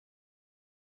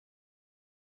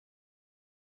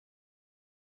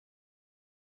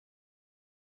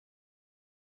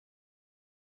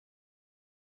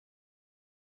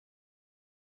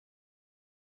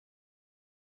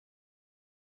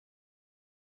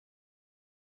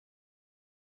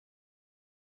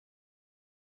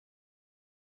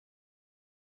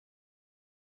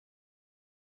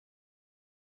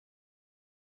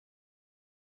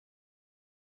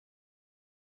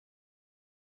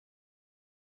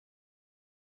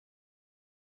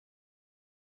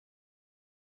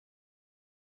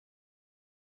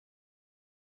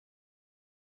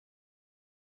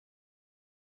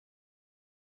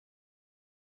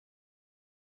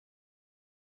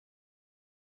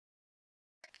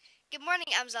Good morning,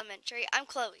 Ems Elementary. I'm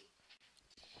Chloe.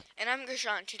 And I'm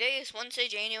Gershon. Today is Wednesday,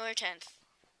 January 10th.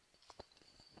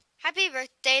 Happy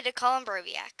birthday to Colin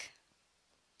Broviak.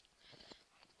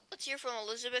 Let's hear from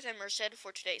Elizabeth and Merced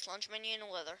for today's lunch menu and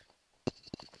weather.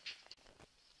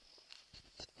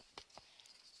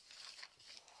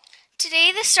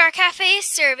 Today, the Star Cafe is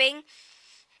serving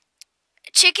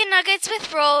chicken nuggets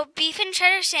with roll, beef and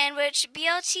cheddar sandwich,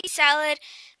 BLT salad,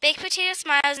 baked potato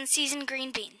smiles, and seasoned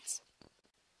green beans.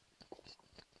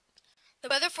 The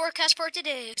weather forecast for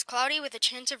today is cloudy with a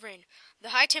chance of rain. The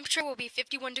high temperature will be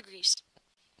 51 degrees.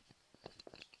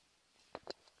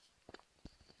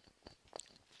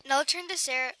 Now I'll turn to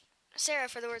Sarah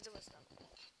for the words of wisdom.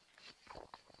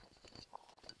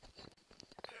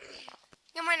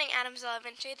 Good morning, Adams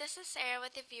Elementary. This is Sarah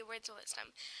with a few words of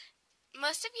wisdom.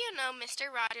 Most of you know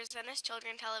Mr. Rogers and his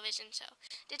children television show.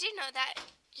 Did you know that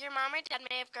your mom or dad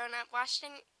may have grown up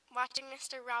watching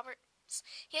Mr. Roberts?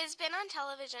 He has been on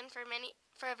television for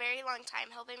a very long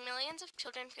time, helping millions of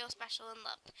children feel special and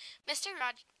loved. Mr.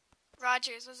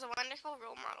 Rogers was a wonderful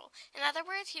role model. In other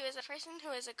words, he was a person who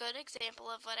is a good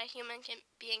example of what a human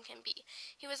being can be.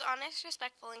 He was honest,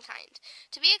 respectful, and kind.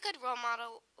 To be a good role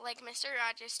model like Mr.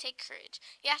 Rogers, take courage.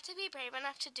 You have to be brave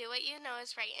enough to do what you know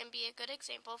is right and be a good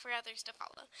example for others to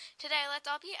follow. Today, let's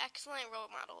all be excellent role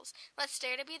models. Let's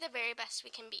dare to be the very best we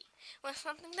can be. With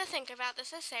something to think about, this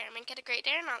is Sarah. Make it a great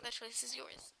day or not, the choice is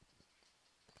yours.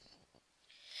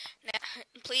 Now,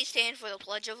 please stand for the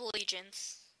Pledge of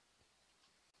Allegiance.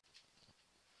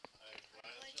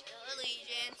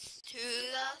 Allegiance to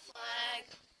the flag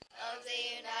of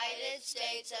the United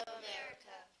States of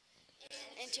America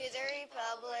and to the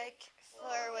republic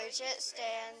for which it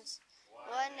stands,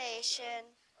 one nation,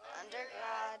 under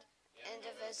God,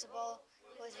 indivisible,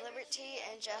 with liberty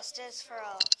and justice for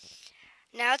all.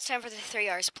 Now it's time for the 3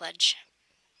 R's pledge.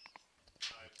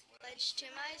 Pledge to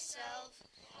myself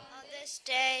on this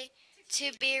day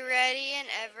to be ready in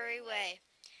every way.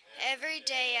 Every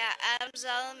day at Adams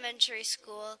Elementary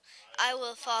School, I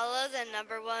will follow the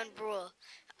 #1 rule.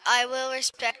 I will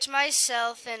respect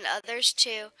myself and others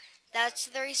too. That's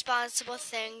the responsible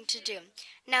thing to do.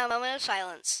 Now, a moment of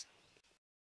silence.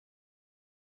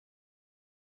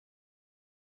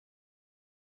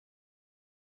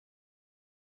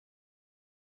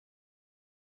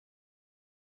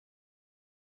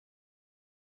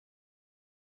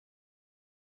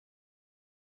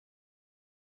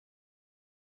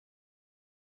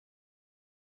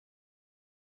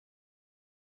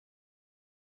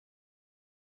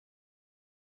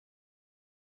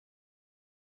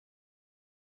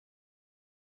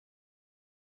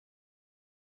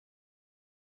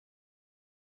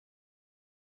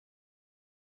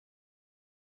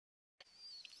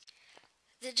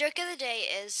 The joke of the day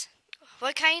is,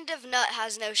 what kind of nut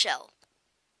has no shell?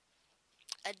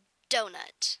 A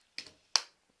donut.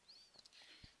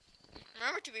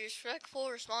 Remember to be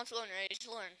respectful, responsible, and ready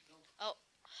to learn.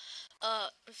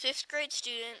 Fifth grade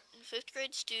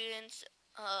students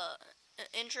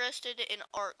interested in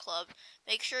art club,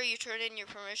 make sure you turn in your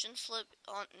permission slip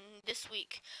on this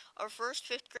week. Our first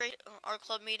fifth grade art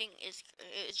club meeting is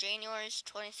January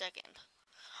 22nd.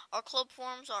 Our club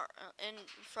forms are in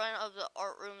front of the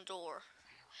art room door.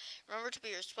 Remember to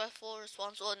be respectful,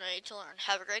 responsible, and ready to learn.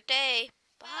 Have a great day.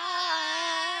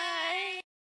 Bye.